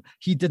sent to him,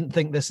 he didn't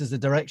think this is the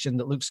direction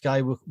that Luke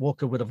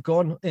Skywalker would have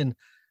gone in,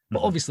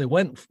 but obviously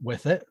went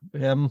with it.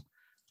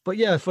 But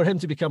yeah, for him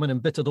to become an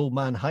embittered old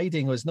man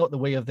hiding was not the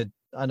way of the,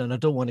 and I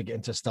don't want to get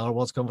into a Star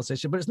Wars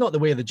conversation, but it's not the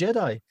way of the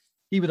Jedi.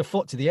 He would have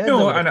fought to the end.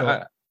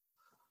 No,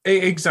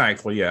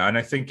 exactly, yeah. And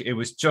I think it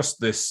was just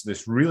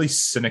this really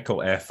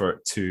cynical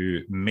effort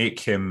to make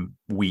him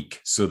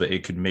weak so that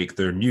it could make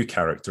their new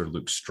character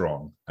look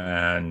strong.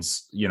 And,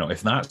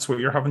 if that's what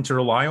you're having to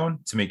rely on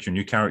to make your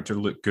new character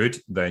look good,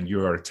 then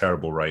you are a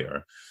terrible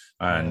writer.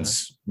 And,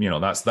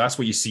 that's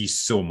what you see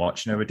so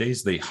much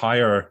nowadays. They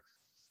hire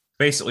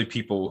basically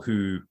people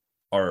who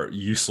are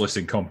useless,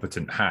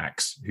 incompetent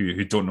hacks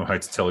who don't know how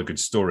to tell a good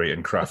story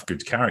and craft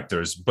good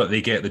characters, but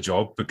they get the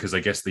job because I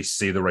guess they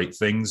say the right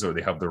things or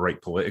they have the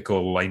right political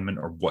alignment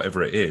or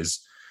whatever it is.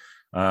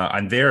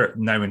 And they're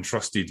now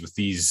entrusted with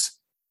these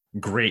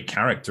great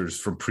characters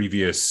from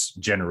previous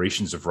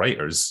generations of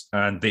writers,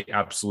 and they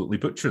absolutely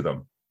butcher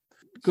them.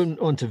 Going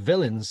on to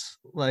villains,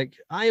 like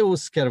I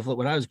always kind of,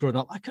 when I was growing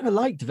up, I kind of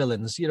liked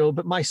villains,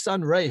 but my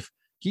son, Rafe,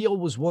 he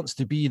always wants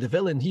to be the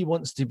villain. He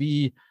wants to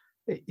be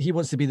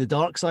the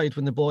dark side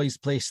when the boys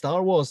play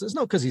Star Wars. It's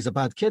not because he's a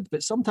bad kid,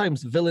 but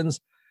sometimes villains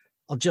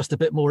are just a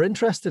bit more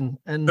interesting.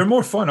 And they're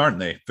more fun, aren't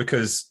they?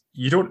 Because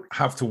you don't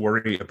have to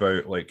worry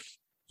about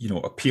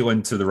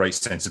appealing to the right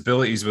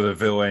sensibilities with a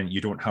villain.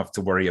 You don't have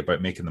to worry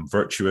about making them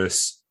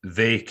virtuous.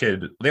 They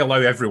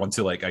allow everyone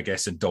to, I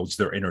guess, indulge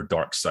their inner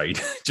dark side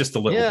just a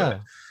little bit.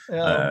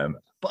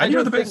 But I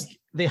don't think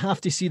they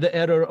have to see the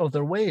error of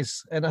their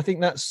ways. And I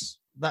think that's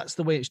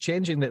the way it's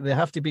changing, that they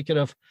have to be kind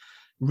of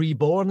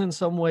reborn in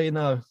some way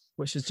now,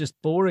 which is just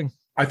boring.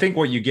 I think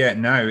what you get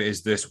now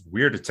is this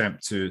weird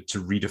attempt to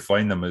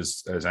redefine them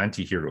as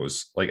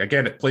anti-heroes.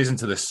 Again, it plays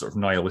into this sort of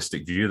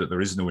nihilistic view that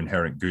there is no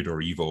inherent good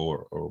or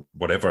evil or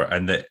whatever,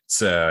 and that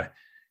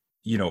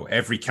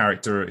every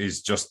character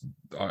is just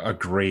a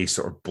grey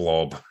sort of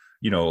blob.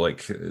 One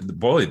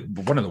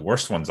of the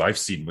worst ones I've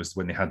seen was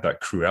when they had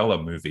that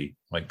Cruella movie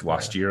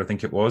last year, I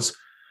think it was.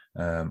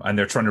 And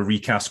they're trying to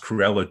recast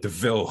Cruella de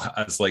Vil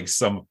as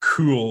some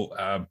cool,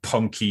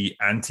 punky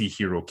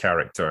anti-hero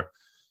character.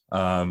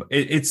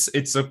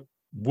 It's a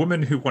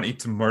woman who wanted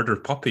to murder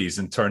puppies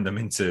and turn them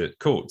into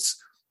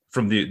coats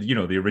from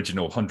the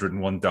original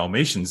 101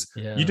 Dalmatians.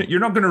 Yeah. You're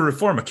not going to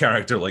reform a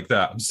character like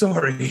that. I'm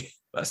sorry.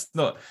 That's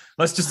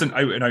just an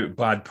out and out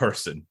bad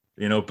person,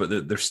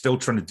 but they're still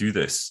trying to do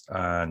this.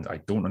 And I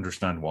don't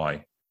understand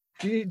why.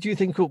 Do you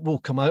think we'll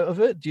come out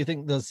of it? Do you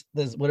think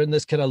we're in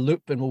this kind of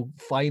loop and we'll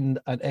find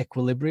an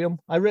equilibrium?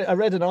 I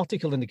read an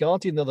article in The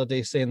Guardian the other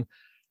day saying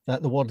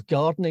that the word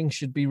gardening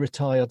should be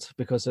retired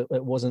because it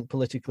wasn't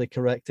politically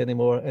correct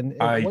anymore. And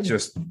I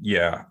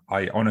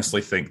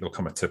honestly think there'll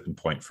come a tipping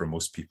point for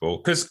most people,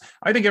 because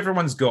I think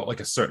everyone's got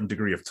a certain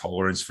degree of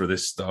tolerance for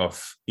this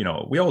stuff.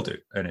 We all do,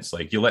 and it's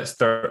you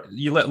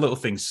let little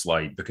things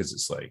slide because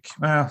it's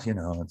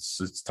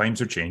it's times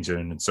are changing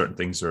and certain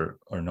things are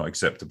not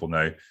acceptable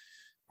now.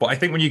 But I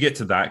think when you get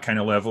to that kind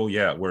of level,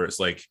 where it's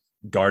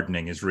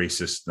gardening is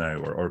racist now,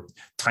 or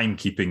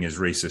timekeeping is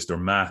racist, or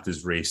math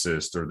is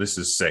racist, or this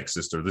is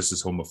sexist, or this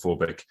is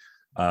homophobic,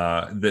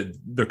 that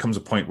there comes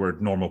a point where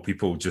normal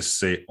people just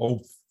say, oh,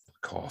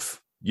 fuck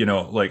off.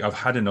 I've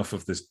had enough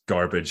of this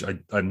garbage.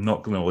 I'm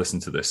not going to listen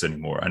to this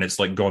anymore. And it's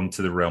gone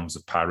to the realms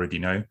of parody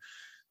now.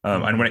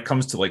 And when it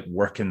comes to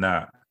working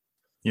that,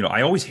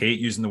 I always hate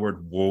using the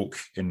word woke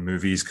in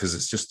movies because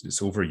it's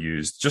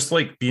overused. Just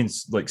being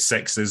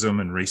sexism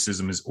and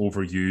racism is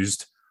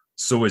overused.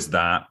 So is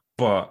that.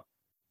 But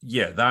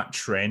yeah, that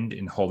trend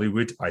in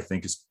Hollywood, I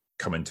think, is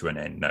coming to an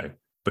end now,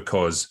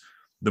 because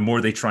the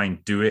more they try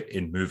and do it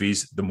in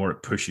movies, the more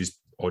it pushes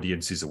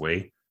audiences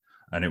away.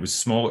 And it was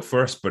small at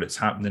first, but it's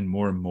happening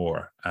more and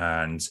more.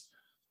 And,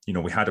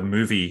 we had a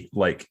movie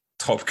like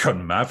Top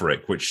Gun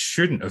Maverick, which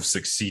shouldn't have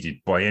succeeded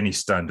by any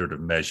standard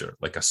of measure,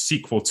 like a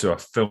sequel to a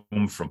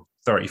film from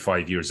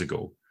 35 years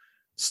ago,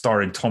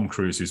 starring Tom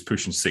Cruise, who's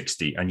pushing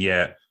 60, and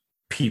yet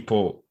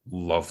people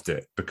loved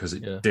it because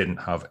it didn't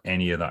have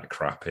any of that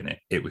crap in it.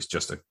 It was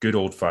just a good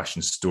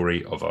old-fashioned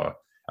story of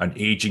an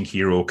aging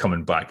hero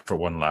coming back for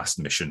one last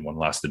mission, one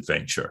last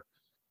adventure.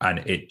 And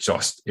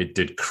it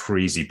did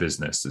crazy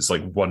business. It's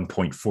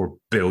 $1.4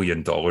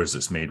 billion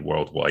it's made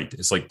worldwide.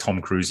 It's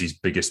Tom Cruise's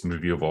biggest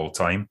movie of all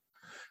time.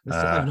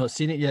 I've not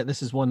seen it yet.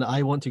 This is one that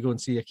I want to go and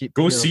see.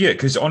 See it,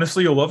 because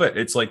honestly, you'll love it.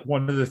 It's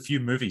one of the few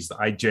movies that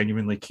I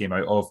genuinely came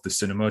out of the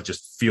cinema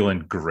just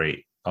feeling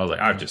great. I was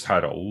I've just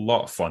had a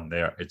lot of fun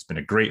there. It's been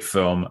a great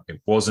film. It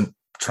wasn't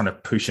trying to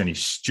push any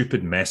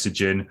stupid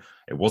messaging.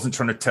 It wasn't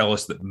trying to tell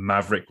us that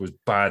Maverick was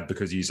bad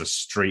because he's a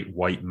straight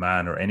white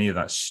man or any of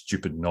that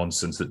stupid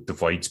nonsense that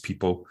divides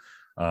people.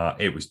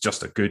 It was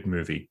just a good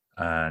movie.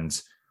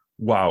 And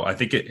wow, I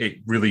think it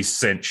really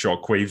sent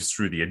shockwaves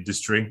through the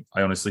industry.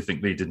 I honestly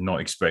think they did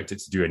not expect it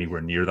to do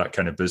anywhere near that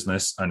kind of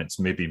business. And it's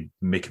maybe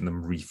making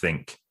them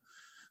rethink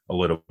a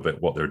little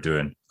bit what they're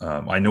doing.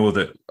 I know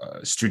that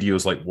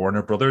studios like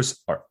Warner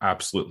Brothers are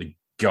absolutely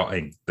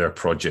gutting their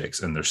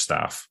projects and their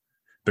staff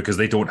because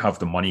they don't have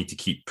the money to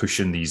keep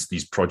pushing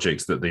these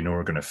projects that they know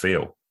are going to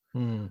fail.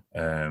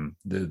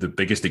 The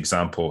biggest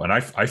example, and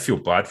I feel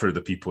bad for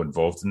the people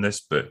involved in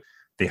this, but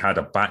they had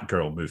a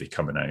Batgirl movie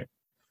coming out.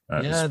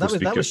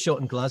 That was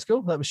shot in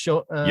Glasgow. That was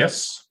shot.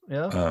 Yes.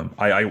 Yeah.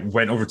 I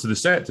went over to the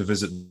set to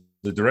visit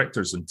the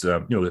directors, and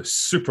they're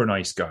super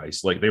nice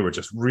guys. Like, they were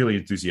just really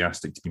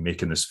enthusiastic to be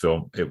making this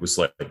film. It was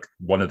like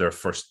one of their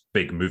first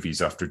big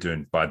movies after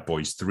doing Bad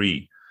Boys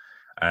 3,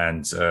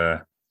 and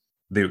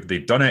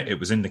they'd done it. It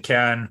was in the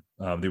can.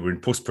 They were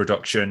in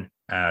post-production,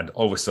 and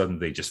all of a sudden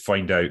they just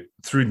find out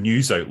through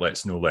news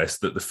outlets, no less,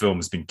 that the film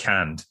has been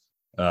canned.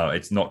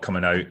 It's not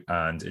coming out,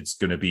 and it's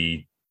going to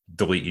be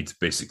deleted,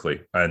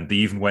 basically. And they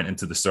even went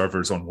into the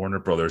servers on Warner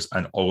Brothers,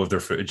 and all of their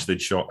footage they'd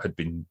shot had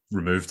been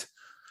removed,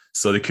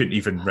 so they couldn't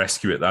even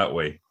rescue it that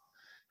way.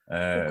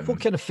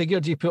 What kind of figure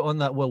do you put on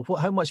that, Will?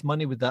 How much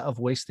money would that have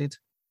wasted?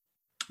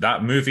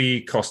 That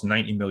movie cost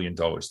 $90 million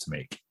to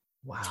make.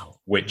 Wow.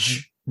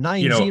 Which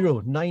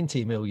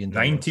 $90 million.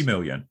 $90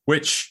 million,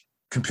 which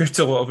compared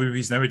to a lot of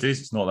movies nowadays,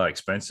 it's not that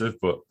expensive,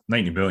 but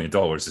 $90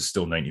 million is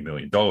still $90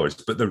 million.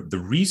 But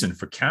the reason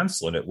for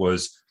cancelling it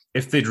was,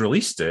 if they'd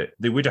released it,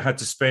 they would have had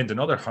to spend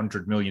another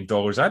 $100 million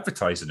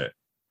advertising it.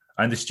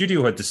 And the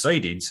studio had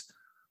decided,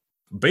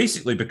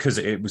 basically because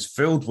it was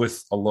filled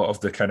with a lot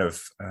of the kind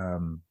of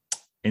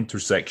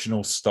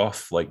intersectional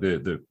stuff, like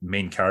the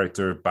main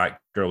character,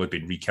 Batgirl, had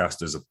been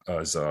recast as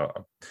a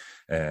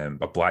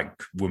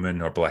black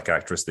woman or black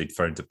actress they'd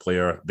found to play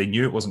her. They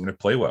knew it wasn't going to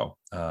play well.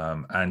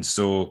 And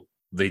so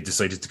they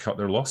decided to cut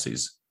their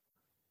losses.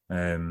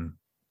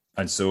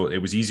 And so it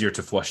was easier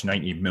to flush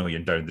 90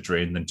 million down the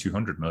drain than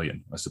 200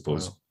 million, I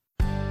suppose.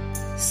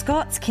 Wow.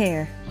 Scots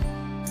Care,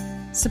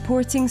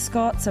 supporting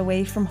Scots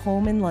away from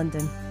home in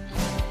London.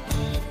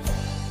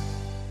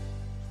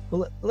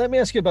 Well, let me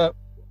ask you about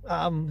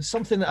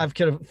something that I've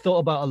kind of thought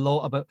about a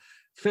lot, about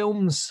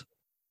films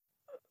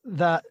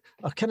that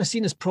are kind of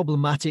seen as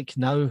problematic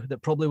now,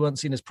 that probably weren't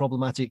seen as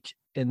problematic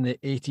in the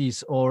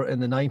 80s or in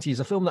the 90s.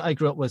 A film that I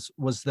grew up with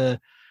was the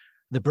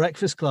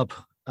Breakfast Club.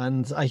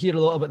 And I hear a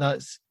lot about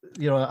that.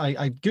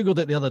 I Googled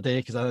it the other day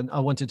because I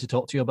wanted to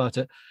talk to you about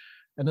it.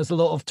 And there's a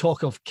lot of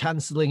talk of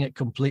cancelling it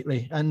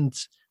completely. And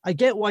I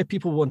get why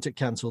people want it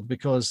cancelled,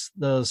 because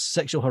there's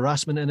sexual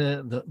harassment in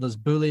it, there's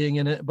bullying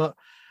in it. But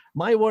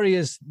my worry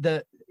is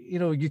that,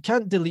 you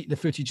can't delete the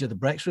footage of the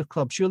Breakfast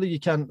Club. Surely you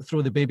can't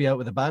throw the baby out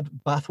with the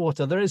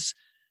bathwater.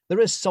 There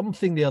is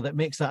something there that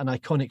makes that an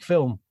iconic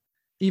film,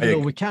 even though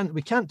we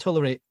can't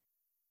tolerate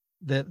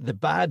the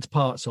bad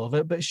parts of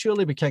it. But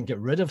surely we can't get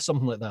rid of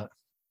something like that.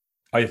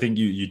 I think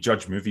you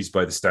judge movies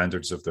by the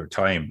standards of their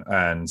time,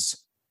 and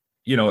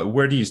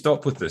where do you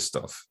stop with this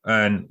stuff?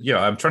 And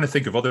I'm trying to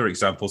think of other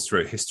examples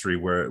throughout history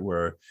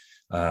where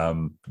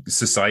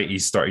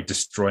societies started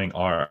destroying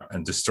art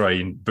and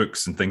destroying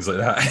books and things like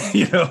that.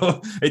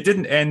 It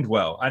didn't end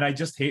well, and I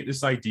just hate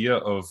this idea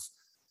of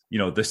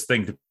this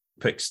thing to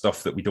pick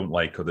stuff that we don't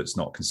like or that's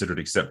not considered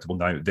acceptable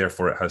now,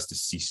 therefore it has to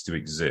cease to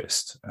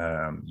exist.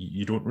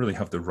 You don't really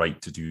have the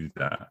right to do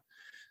that.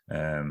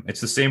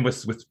 It's the same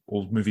with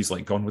old movies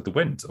like Gone with the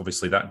Wind.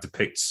 Obviously, that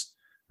depicts,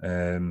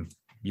 the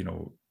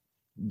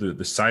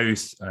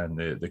South and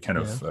the kind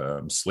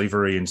of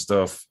slavery and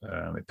stuff.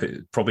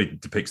 It probably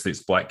depicts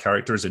its black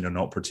characters in a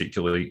not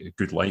particularly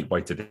good light by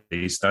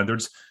today's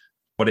standards,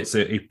 but it's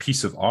a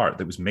piece of art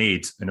that was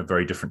made in a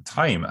very different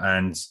time.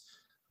 And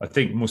I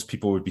think most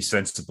people would be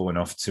sensible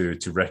enough to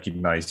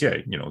recognize,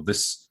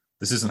 this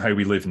isn't how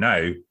we live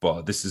now,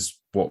 but this is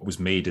what was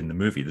made in the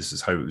movie. This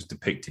is how it was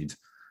depicted.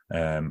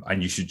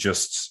 And you should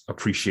just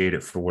appreciate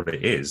it for what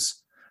it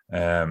is.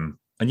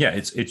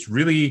 It's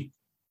really,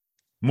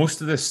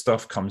 most of this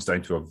stuff comes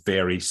down to a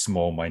very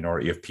small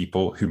minority of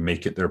people who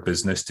make it their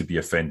business to be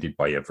offended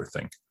by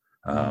everything,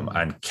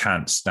 and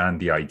can't stand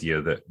the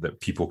idea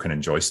that people can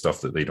enjoy stuff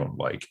that they don't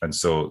like. And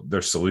so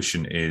their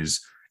solution is,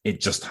 it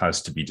just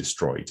has to be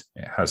destroyed.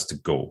 It has to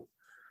go.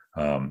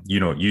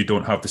 You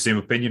don't have the same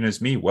opinion as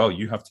me. Well,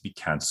 you have to be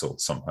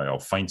cancelled somehow. I'll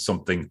find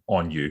something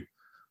on you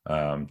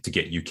to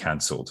get you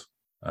cancelled.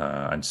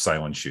 And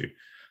silence you.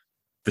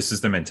 This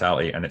is the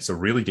mentality, and it's a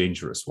really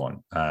dangerous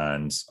one.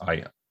 And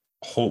I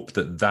hope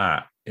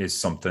that is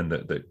something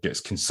that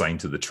gets consigned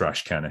to the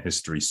trash can of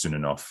history soon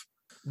enough.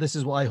 This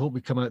is what I hope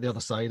we come out the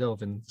other side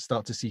of and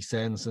start to see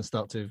sense and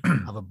start to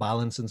have a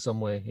balance in some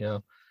way. Yeah.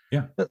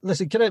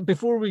 Listen,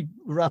 before we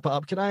wrap it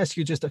up, can I ask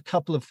you just a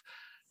couple of,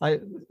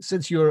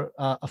 since you're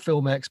a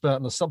film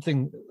expert, and there's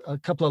a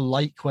couple of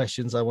light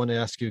questions I want to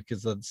ask you,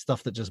 because the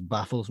stuff that just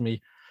baffles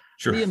me.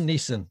 Sure. Liam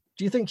Neeson.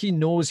 Do you think he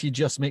knows he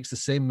just makes the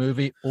same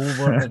movie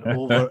over and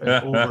over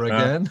and over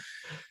again?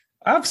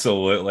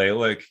 Absolutely.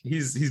 Look,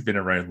 he's been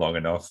around long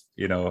enough,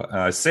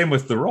 same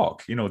with The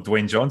Rock,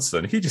 Dwayne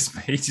Johnson. He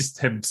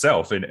just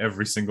himself in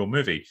every single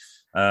movie,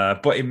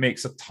 but it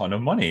makes a ton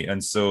of money.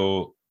 And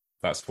so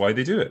that's why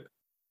they do it.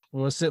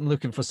 Well, I was sitting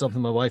looking for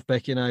something, my wife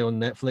Becky and I, on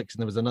Netflix, and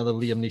there was another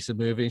Liam Neeson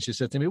movie, and she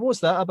said to me, "What's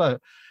that about?"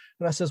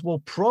 And I says, "Well,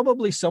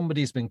 probably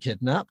somebody's been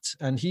kidnapped,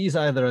 and he's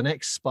either an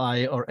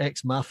ex-spy or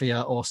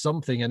ex-mafia or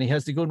something, and he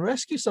has to go and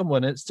rescue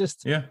someone." It's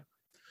just,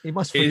 he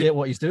must forget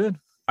what he's doing.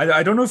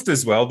 I don't know if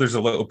there's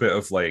a little bit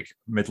of like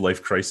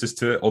midlife crisis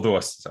to it, although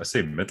I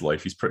say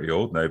midlife, he's pretty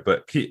old now,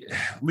 but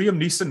Liam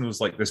Neeson was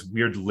like this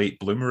weird late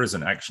bloomer as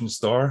an action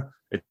star.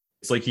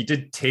 It's like he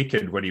did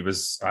Taken when he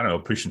was, I don't know,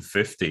 pushing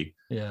 50.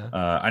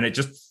 Yeah. And it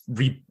just,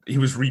 he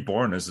was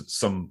reborn as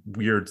some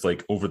weird,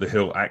 like over the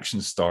hill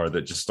action star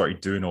that just started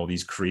doing all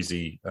these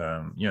crazy,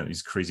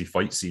 these crazy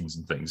fight scenes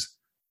and things.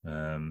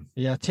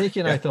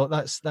 Taken, I thought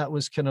that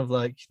was kind of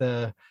like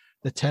the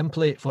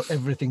template for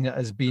everything that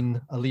has been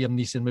a Liam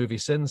Neeson movie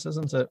since,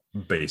 isn't it?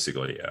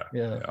 Basically,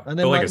 yeah. And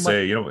then, but like I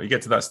say, you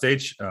get to that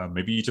stage,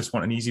 maybe you just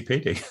want an easy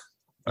payday.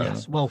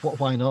 Yes, well,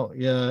 why not?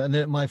 Yeah, and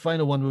then my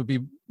final one would be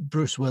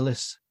Bruce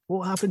Willis.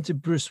 What happened to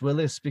Bruce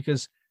Willis?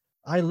 Because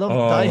I love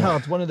Die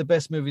Hard, one of the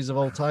best movies of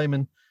all time,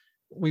 and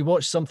we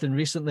watched something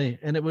recently,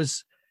 and it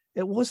was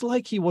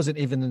like he wasn't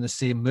even in the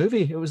same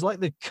movie. It was like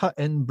they cut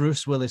in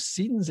Bruce Willis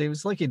scenes. It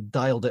was like he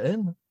dialed it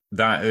in.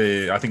 That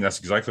I think that's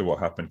exactly what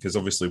happened, because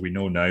obviously we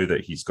know now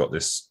that he's got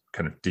this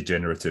kind of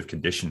degenerative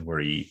condition where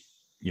he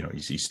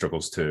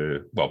struggles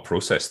to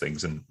process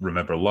things and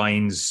remember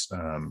lines,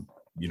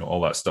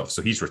 all that stuff.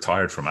 So he's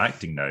retired from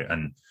acting now,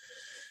 and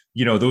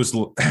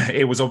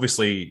it was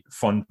obviously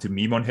fun to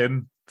meme on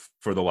him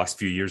for the last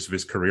few years of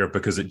his career,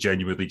 because it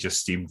genuinely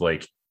just seemed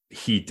like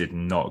he did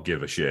not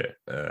give a shit.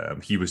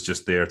 He was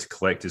just there to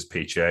collect his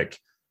paycheck.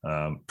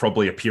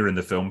 Probably appear in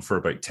the film for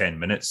about 10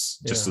 minutes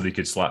just so they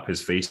could slap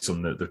his face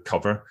on the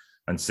cover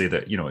and say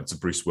that, it's a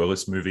Bruce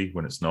Willis movie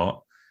when it's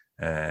not.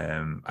 We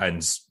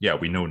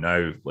know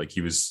now, like, he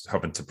was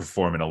having to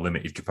perform in a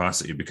limited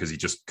capacity because he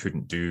just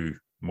couldn't do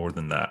more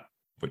than that,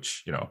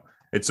 which,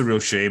 it's a real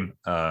shame.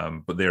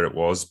 But there it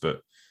was.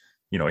 But,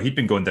 he'd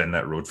been going down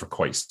that road for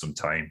quite some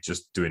time,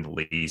 just doing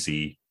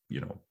lazy,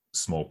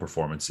 small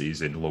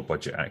performances in low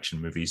budget action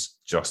movies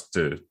just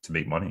to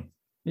make money.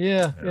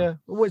 Yeah.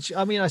 Which,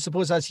 I mean, I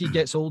suppose as he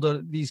gets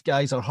older, these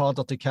guys are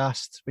harder to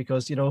cast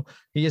because,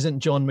 he isn't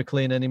John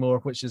McClane anymore,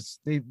 which is,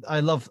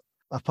 I love,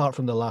 apart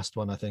from the last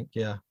one, I think.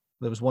 Yeah.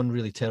 There was one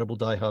really terrible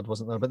Die Hard,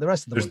 wasn't there? But the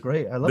rest of them were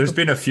great. There's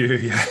been a few,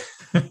 yeah.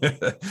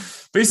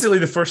 Basically,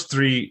 the first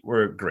three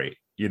were great.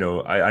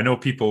 I know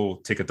people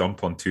take a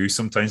dump on 2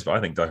 sometimes, but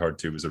I think Die Hard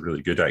 2 was a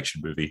really good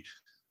action movie.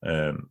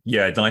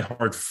 Die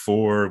Hard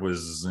 4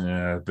 was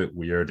a bit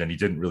weird, and he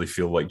didn't really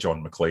feel like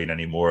John McClane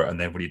anymore. And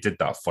then when he did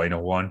that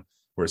final one,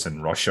 where it's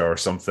in Russia or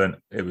something,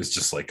 it was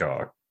just like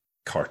a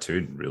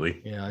cartoon,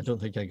 really. Yeah, I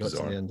don't think I got to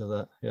the end of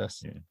that.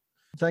 Yes. Yeah.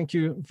 Thank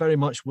you very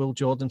much, Will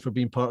Jordan, for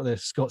being part of the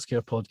Scots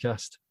Care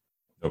podcast.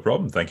 No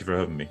problem. Thank you for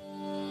having me.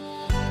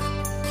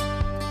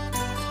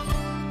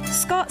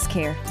 Scots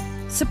Care,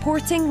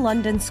 supporting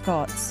London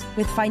Scots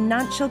with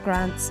financial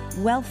grants,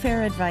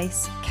 welfare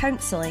advice,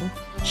 counselling,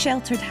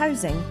 sheltered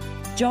housing,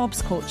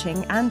 jobs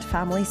coaching and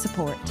family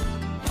support.